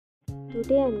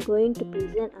Today I'm going to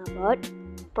present about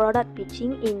product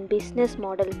pitching in business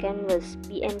model canvas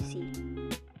 (BMC).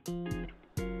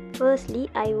 Firstly,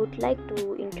 I would like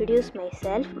to introduce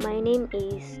myself. My name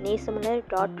is Nesamalar,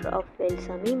 daughter of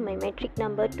Velsami. My metric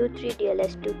number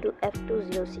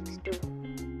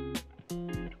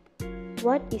 23DLS22F2062.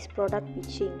 What is product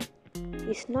pitching?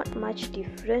 It's not much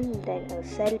different than a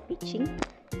sell pitching,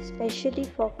 especially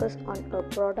focused on a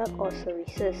product or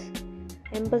services.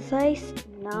 Emphasize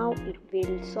now it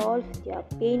will solve their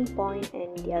pain point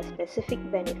and their specific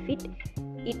benefit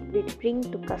it will bring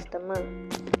to customer.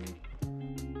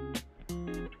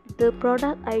 The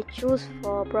product I choose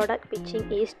for product pitching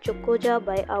is Chocojar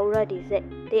by Aura DZ.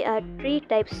 There are 3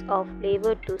 types of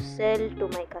flavor to sell to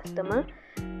my customer.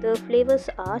 The flavors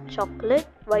are chocolate,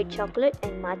 white chocolate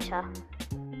and matcha.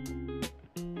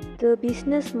 The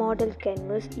business model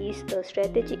canvas is a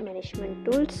strategic management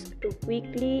tools to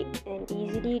quickly and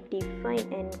easily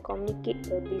define and communicate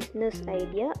a business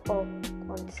idea or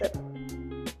concept.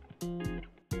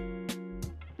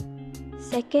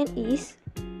 Second is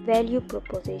value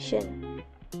proposition.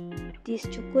 This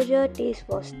Chocojar taste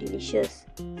was delicious.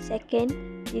 Second,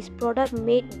 this product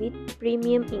made with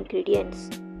premium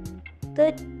ingredients.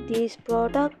 Third, this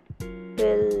product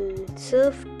will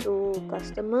serve to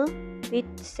customer with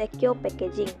secure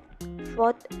packaging.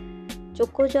 Fourth,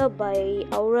 Chocojar by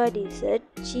Aura Dessert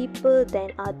cheaper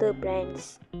than other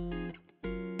brands.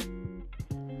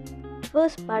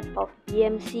 First part of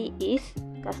BMC is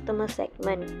customer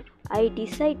segment. I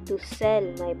decide to sell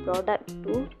my product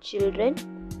to children,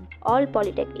 all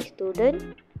polytechnic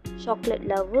student, chocolate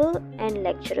lover and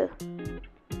lecturer.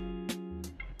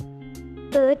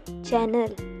 Third,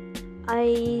 channel.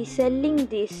 I selling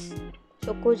this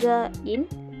Chocojar in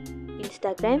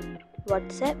Instagram,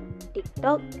 WhatsApp,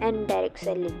 TikTok and direct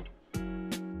selling.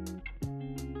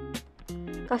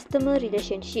 Customer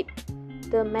relationship.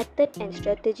 The method and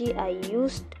strategy I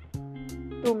used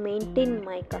to maintain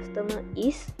my customer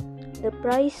is the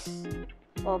price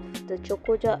of the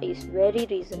Chocojar is very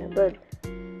reasonable,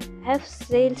 have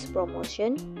sales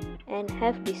promotion and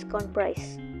have discount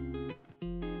price.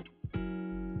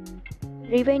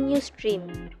 Revenue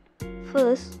stream.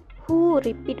 First, who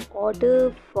repeat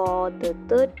order for the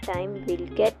third time will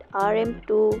get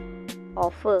RM2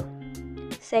 offer.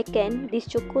 Second, this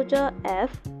Chocojar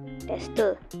F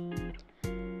tester.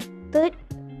 Third,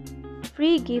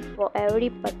 free gift for every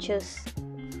purchase.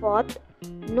 Fourth,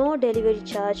 no delivery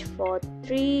charge for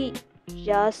 3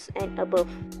 jars and above.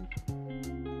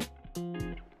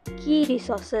 Key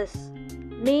resources.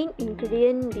 Main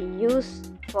ingredient we use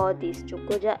for this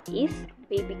Chocojar is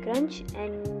baby crunch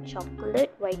and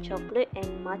chocolate, white chocolate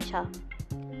and matcha.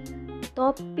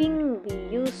 Topping we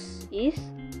use is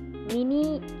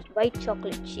mini white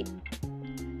chocolate chip.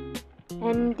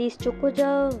 And this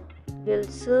Chocojar will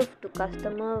serve to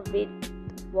customer with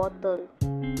bottle.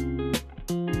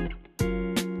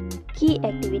 Key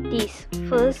activities.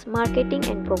 First, marketing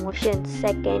and promotion.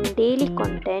 Second, daily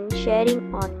content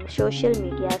sharing on social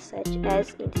media such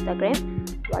as Instagram,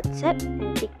 WhatsApp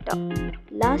and TikTok.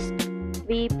 Last,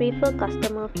 we prefer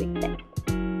customer feedback.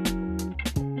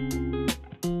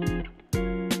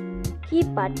 Key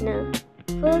partner.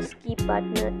 First key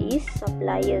partner is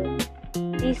supplier.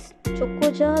 This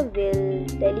Chocojar will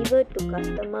deliver to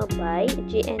customer by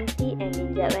JNT and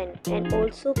Ninjavan and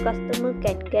also customer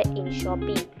can get in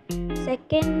Shopee.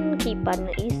 Second key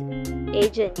partner is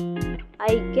agent.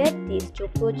 I get this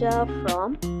Chocojar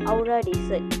from Aura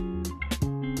Dessert.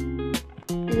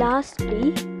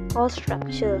 Lastly, cost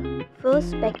structure.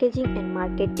 First, packaging and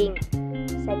marketing.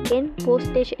 Second,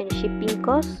 postage and shipping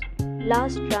costs.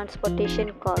 Last,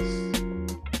 transportation costs.